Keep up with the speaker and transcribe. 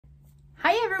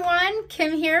Hi everyone,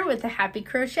 Kim here with the Happy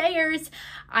Crocheters.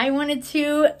 I wanted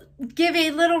to give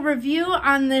a little review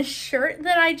on this shirt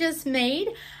that I just made.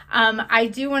 I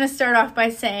do want to start off by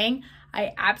saying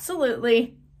I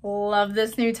absolutely love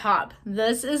this new top.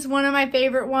 This is one of my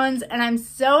favorite ones and I'm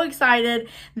so excited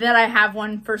that I have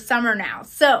one for summer now.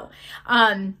 So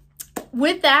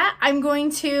with that, I'm going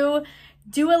to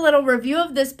do a little review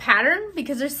of this pattern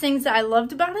because there's things that I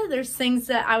loved about it. There's things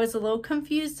that I was a little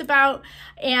confused about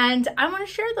and I want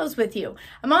to share those with you.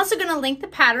 I'm also going to link the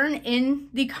pattern in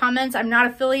the comments. I'm not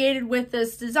affiliated with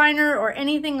this designer or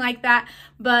anything like that,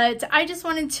 but I just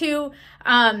wanted to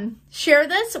share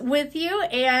this with you.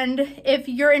 And if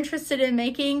you're interested in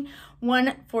making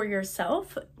one for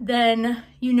yourself, then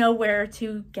you know where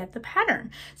to get the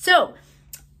pattern. So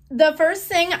the first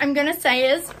thing I'm going to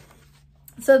say is,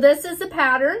 so this is the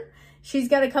pattern. She's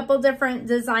got a couple different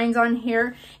designs on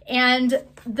here. And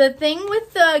the thing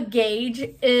with the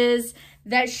gauge is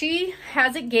that she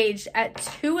has it gauged at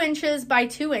 2 inches by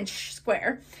 2 inch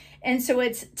square. And so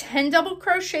it's 10 double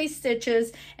crochet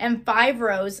stitches and 5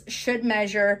 rows should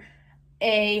measure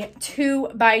a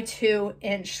 2 by 2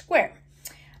 inch square.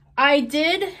 I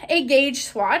did a gauge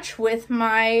swatch with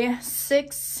my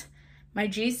G6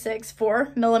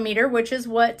 4mm, which is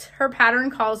what her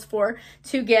pattern calls for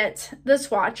to get the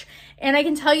swatch. And I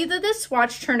can tell you that this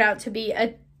swatch turned out to be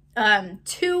a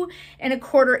 2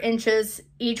 1/4 inches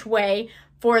each way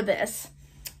for this.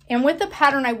 And with the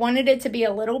pattern, I wanted it to be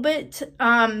a little bit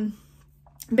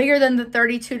bigger than the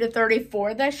 32 to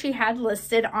 34 that she had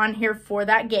listed on here for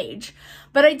that gauge.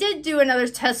 But I did do another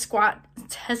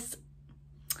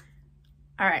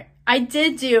I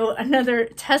did do another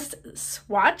test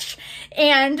swatch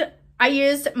and I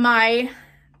used my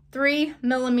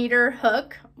 3mm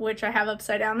hook, which I have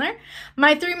upside down there,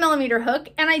 my 3mm hook,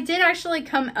 and I did actually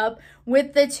come up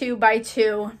with the 2 by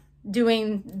 2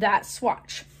 doing that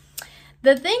swatch.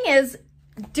 The thing is,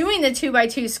 doing the 2 by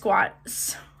 2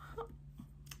 squats,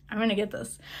 I'm gonna get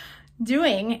this,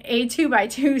 doing a 2 by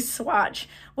 2 swatch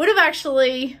would have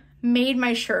actually made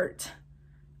my shirt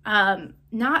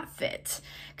not fit,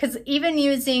 because even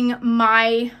using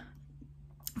my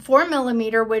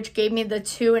 4mm, which gave me the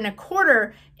 2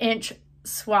 1/4 inch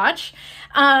swatch,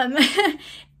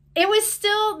 it was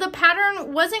still, the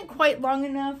pattern wasn't quite long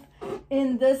enough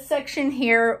in this section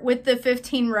here with the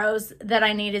 15 rows that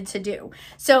I needed to do.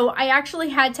 So I actually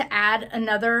had to add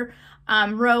another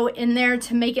row in there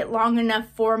to make it long enough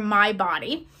for my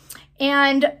body.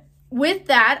 And with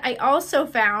that, I also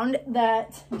found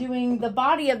that doing the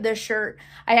body of this shirt,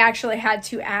 I actually had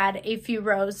to add a few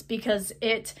rows because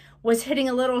it was hitting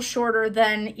a little shorter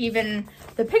than even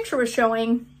the picture was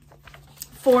showing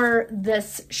for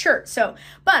this shirt. So,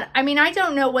 but I mean, I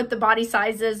don't know what the body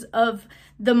size is of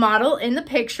the model in the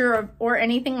picture or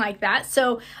anything like that.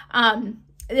 So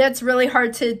that's really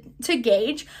hard to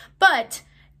gauge. But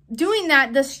doing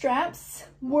that, the straps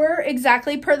were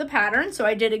exactly per the pattern. So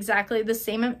I did exactly the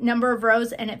same number of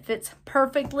rows and it fits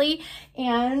perfectly.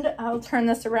 And I'll turn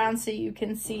this around so you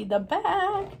can see the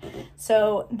back.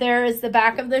 So there is the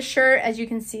back of the shirt. As you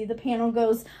can see, the panel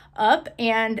goes up.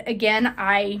 And again,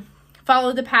 I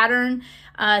followed the pattern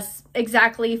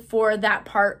exactly for that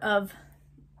part of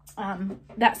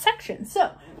that section.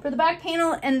 So for the back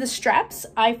panel and the straps,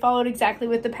 I followed exactly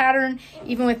with the pattern,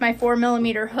 even with my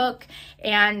 4mm hook.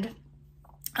 And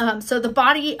so the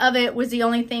body of it was the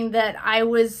only thing that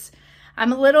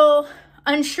I'm a little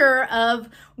unsure of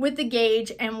with the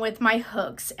gauge and with my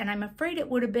hooks. And I'm afraid it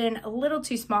would have been a little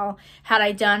too small had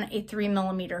I done a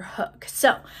 3mm hook.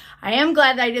 So I am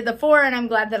glad that I did the 4 and I'm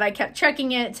glad that I kept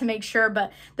checking it to make sure,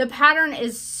 but the pattern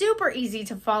is super easy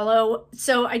to follow.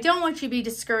 So I don't want you to be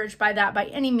discouraged by that by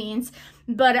any means,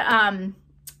 but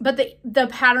the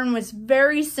pattern was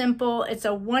very simple. It's a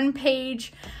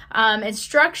 1-page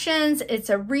instructions.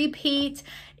 It's a repeat.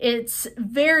 It's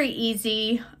very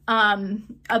easy.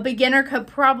 A beginner could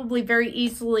probably very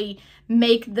easily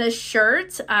make this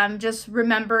shirt. Just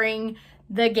remembering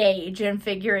the gauge and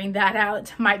figuring that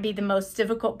out might be the most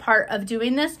difficult part of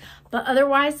doing this. But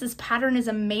otherwise, this pattern is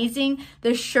amazing.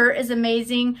 The shirt is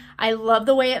amazing. I love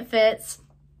the way it fits.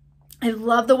 I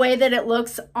love the way that it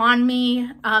looks on me.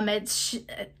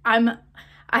 I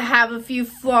have a few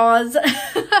flaws,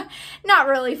 not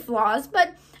really flaws,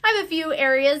 but I have a few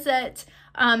areas that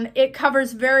it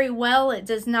covers very well. It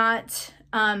does not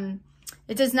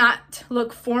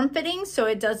look form-fitting, so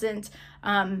it doesn't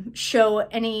show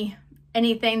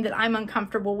anything that I'm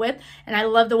uncomfortable with. And I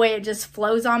love the way it just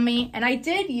flows on me. And I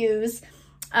did use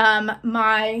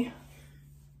my,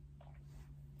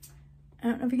 I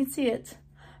don't know if you can see it,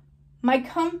 my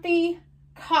comfy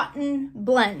cotton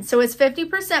blend. So it's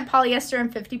 50% polyester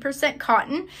and 50%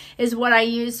 cotton is what I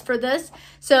use for this.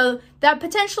 So that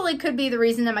potentially could be the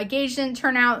reason that my gauge didn't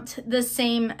turn out the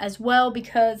same as well,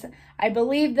 because I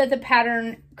believe that the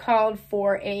pattern called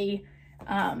for a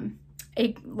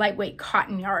lightweight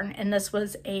cotton yarn, and this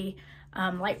was a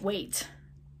lightweight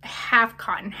half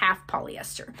cotton, half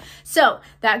polyester. So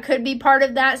that could be part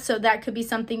of that. So that could be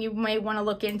something you may want to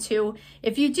look into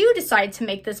if you do decide to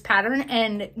make this pattern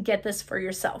and get this for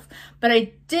yourself. But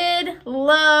I did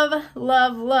love,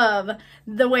 love, love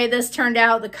the way this turned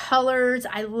out. The colors,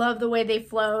 I love the way they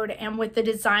flowed, and with the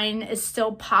design, it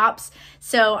still pops.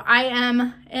 So I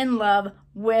am in love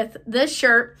with this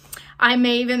shirt. I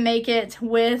may even make it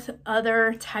with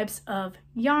other types of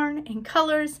yarn and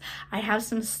colors. I have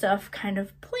some stuff kind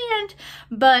of planned,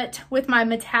 but with my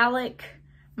metallic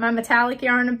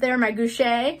yarn up there, my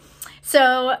Crochet.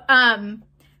 So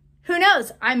who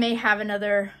knows? I may have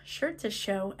another shirt to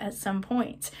show at some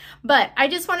point. But I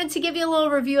just wanted to give you a little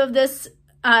review of this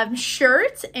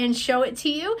shirt and show it to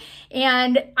you,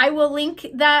 and I will link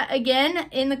that again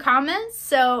in the comments,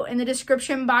 so in the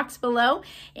description box below.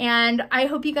 And I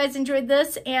hope you guys enjoyed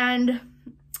this, and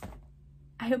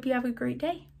I hope you have a great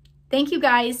day. Thank you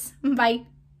guys. Bye.